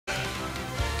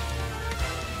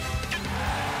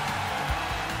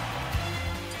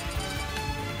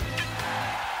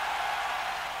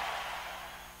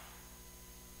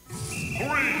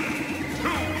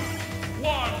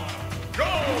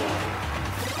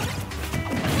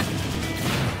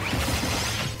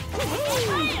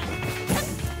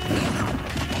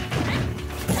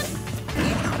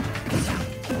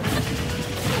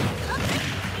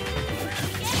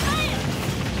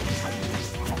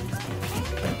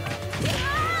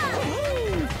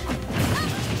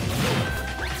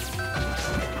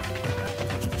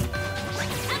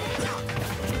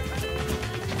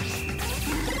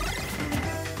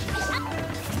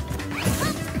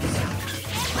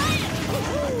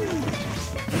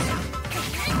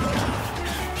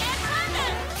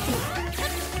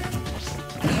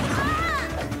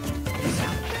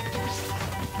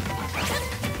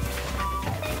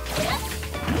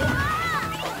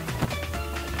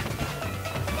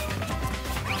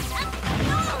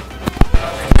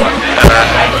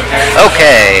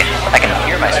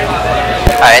my screen.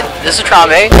 Alright, this is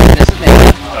Trombe, and this is me,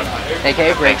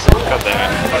 aka Gregson.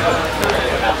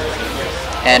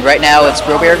 And right now it's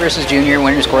Brobear versus Junior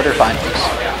winners quarterfinals.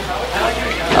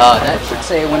 That should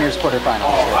say winners quarterfinals.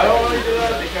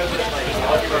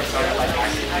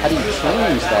 How do you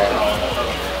change that?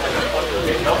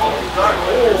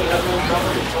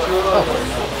 Oh.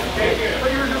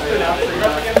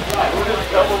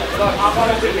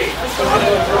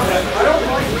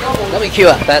 Let me queue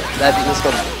up. Let's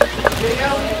go.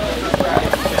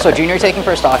 So Junior taking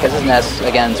first stock as his Ness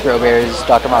against Brobear's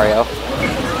Dr. Mario.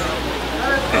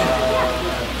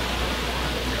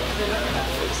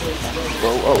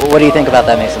 What do you think about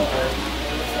that, Mason?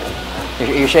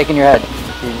 You're shaking your head.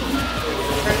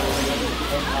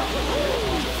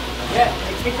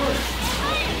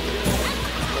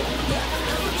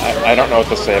 I don't know what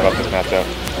to say about this matchup.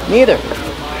 Neither.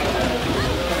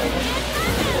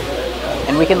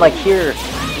 And we can like hear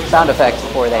sound effects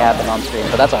before they happen on screen,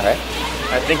 but that's alright.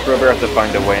 I think Brobear has to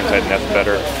find a way inside Ness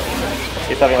better.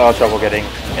 He's having a lot of trouble getting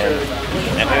in.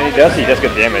 And when he does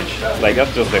good damage. Like,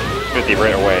 that's just a 50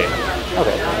 right away.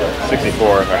 Okay.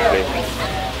 64, actually.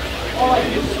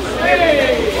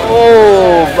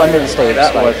 Oh, under the stage.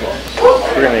 That was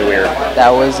extremely weird. That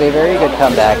was a very good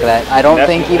comeback that I don't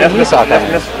think even he saw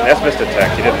coming. Ness missed a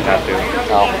tech. He didn't have to.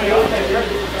 Oh.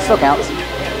 Still counts.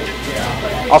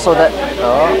 Also that...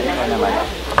 Oh, never mind.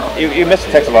 You miss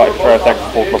the text a lot for a tech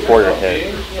before your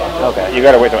hit. Okay. You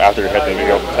gotta wait till after your hit to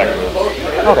go tech moves.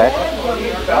 Okay.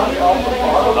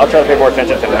 I'll try to pay more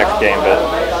attention to the next game, but...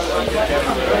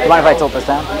 Do you mind if I tilt this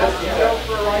down?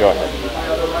 Go ahead.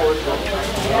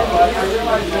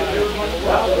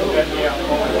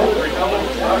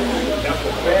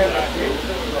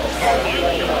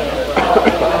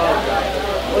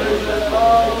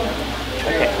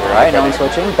 Okay. Alright, no one's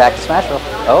switching. Back to Smashville.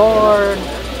 Or...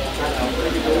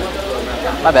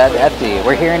 My bad, FD.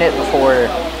 We're hearing it before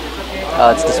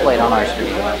it's displayed on our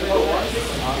screen.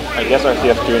 I guess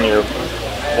RCS Junior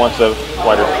wants a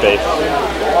wider space.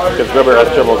 Because Brobear has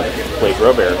trouble. Wait,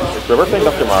 Brobear? Is Brobear playing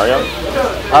Dr. Mario?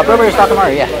 Brobear's Dr.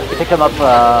 Mario, yeah. We picked him up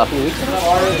a few weeks ago, I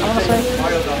want to say.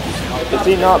 Is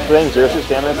he not playing Zero Suit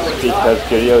Samus because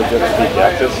Studio just beat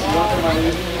Axis?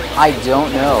 I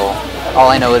don't know. All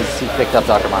I know is he picked up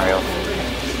Dr. Mario.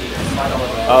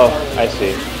 Oh, I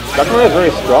see. Dr. Mario is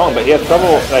very strong, but he has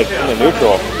trouble like in the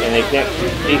neutral, and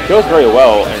he kills very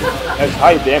well and has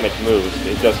high damage moves.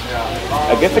 It's just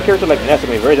against a character like Ness,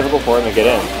 it'll be very difficult for him to get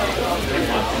in.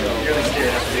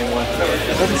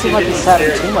 It doesn't seem like he's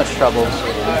having too much trouble.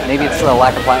 Maybe it's the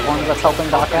lack of platforms that's helping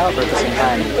Doc out, but at the same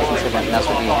time, it doesn't seem like Ness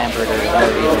would be hampered or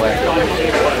either way.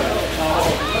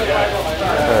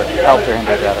 Or helped or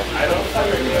hindered, rather.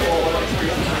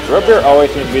 Brobear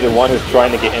always seems to be the one who's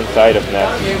trying to get inside of Ness.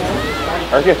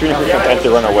 RCS Junior tends to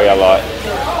run away a lot.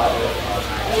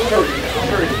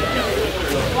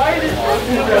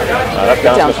 That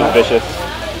down smash was vicious.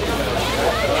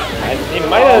 He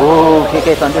might have... Ooh,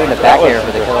 PK Thunder in the back air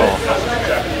for the kill.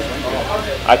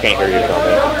 I can't hear you,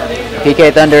 Tommy.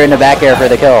 PK Thunder in the back air for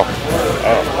the kill.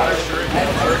 Oh.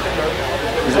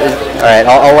 Alright,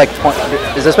 I'll like point...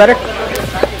 Is this better?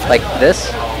 Like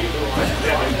this?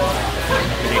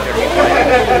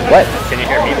 What? Can you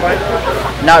hear me fine?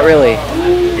 Not really.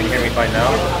 Can you hear me fine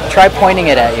now? Try pointing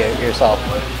it at yourself.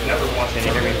 Can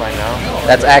you hear me fine now?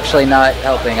 That's actually not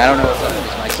helping. I don't know what's up with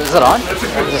this mic. So is it on?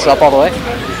 Is this up all the way?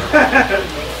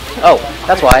 Oh,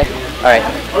 that's why. Alright.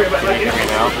 Can you hear me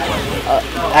now?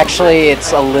 Actually,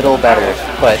 it's a little better,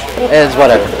 but it's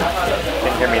whatever. Can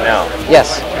you hear me now?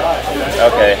 Yes.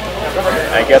 Okay.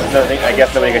 I guess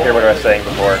nobody could hear what I was saying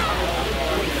before.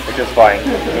 Which is fine.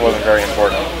 It wasn't very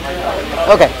important.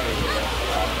 Okay.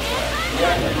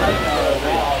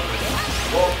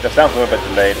 The sound's a little bit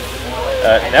delayed.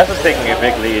 Ness is taking a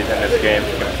big lead in this game.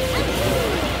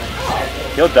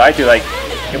 He'll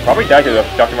probably die to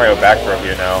Dr. Mario back throw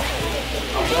here now.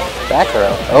 Back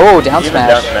throw? Oh, down Even smash.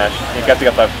 Down smash.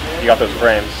 He got those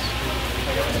frames.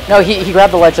 No, he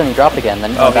grabbed the ledge and he dropped again.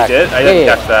 Then oh, he back. did? I didn't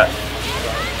catch that.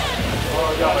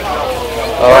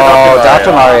 Oh,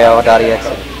 Dr. Mario.exe.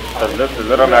 The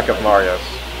little Mac of Mario's.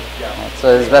 Right,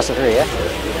 so it's best of 3, yeah?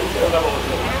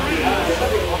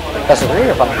 Best of 3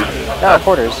 or 5? No,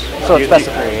 quarters. So it's best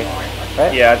of 3,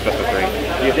 right? Yeah, it's best of 3.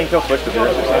 Do you think he'll switch to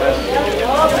Zero Suit Samus?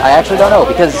 I actually don't know,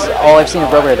 because all I've seen of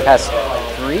Brobear the past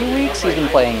 3 weeks, he's been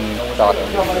playing Dr.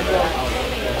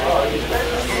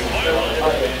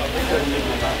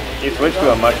 He switched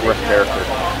to a much worse character.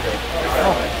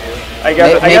 Oh. I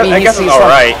guess it's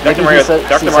alright. Dr. Mario's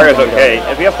okay.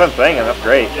 If he has fun playing him, that's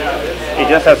great. He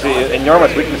just has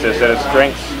enormous weaknesses that his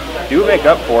strengths do make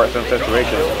up for it in some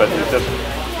situations, but it's just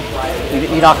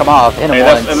You knock him off, hit him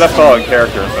once. And that's all in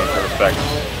character in some respect.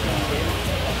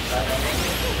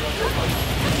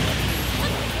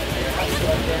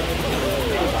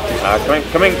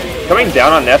 Coming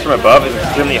down on Ness from above is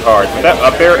extremely hard. With that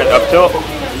up air and up tilt,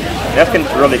 Ness can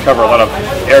really cover a lot of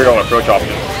aerial approach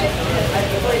options.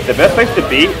 The best place to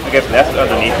be against Ness is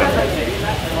underneath him.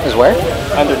 Is where?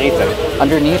 Underneath him.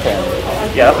 Underneath him.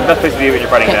 Yeah, that's the best place to be when you're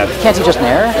fighting Ness. Can't he just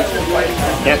nair?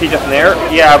 Can't he just nair?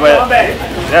 Yeah, but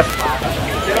Ness.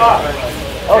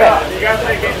 Okay.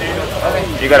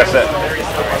 You gotta set.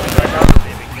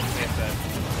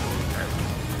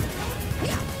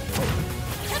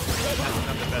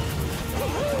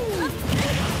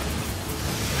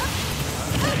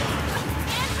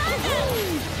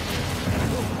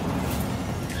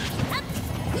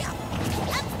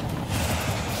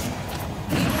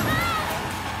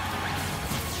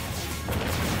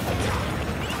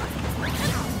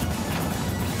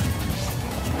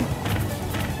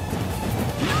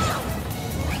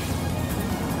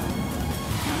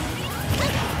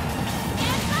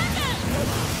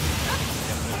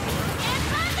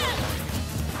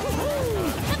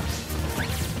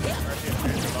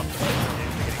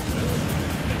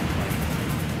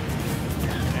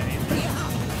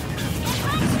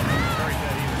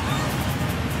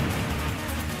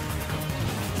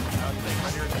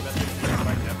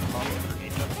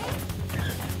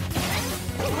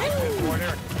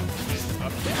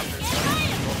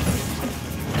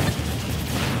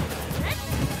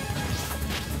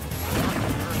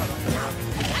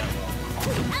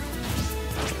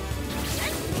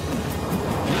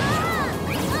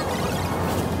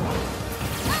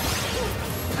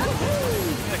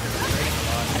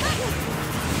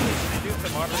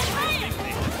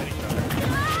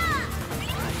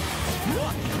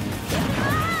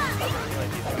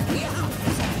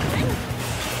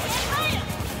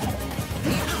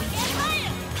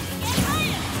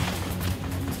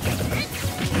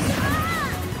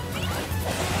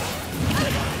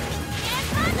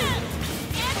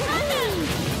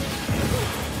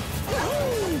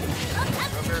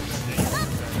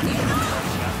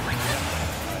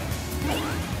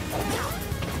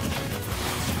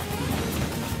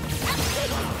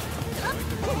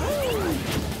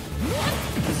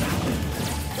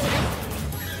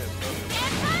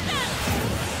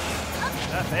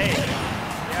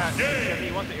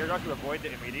 To avoid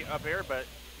the immediate up air, but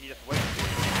he just waits. And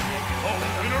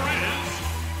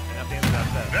that's the end of that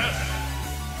set.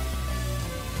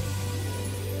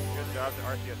 Good job to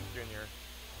RCS Jr.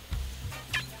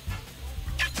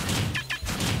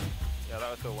 Yeah, that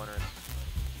was so winners.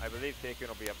 I believe Taekun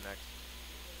will be up next.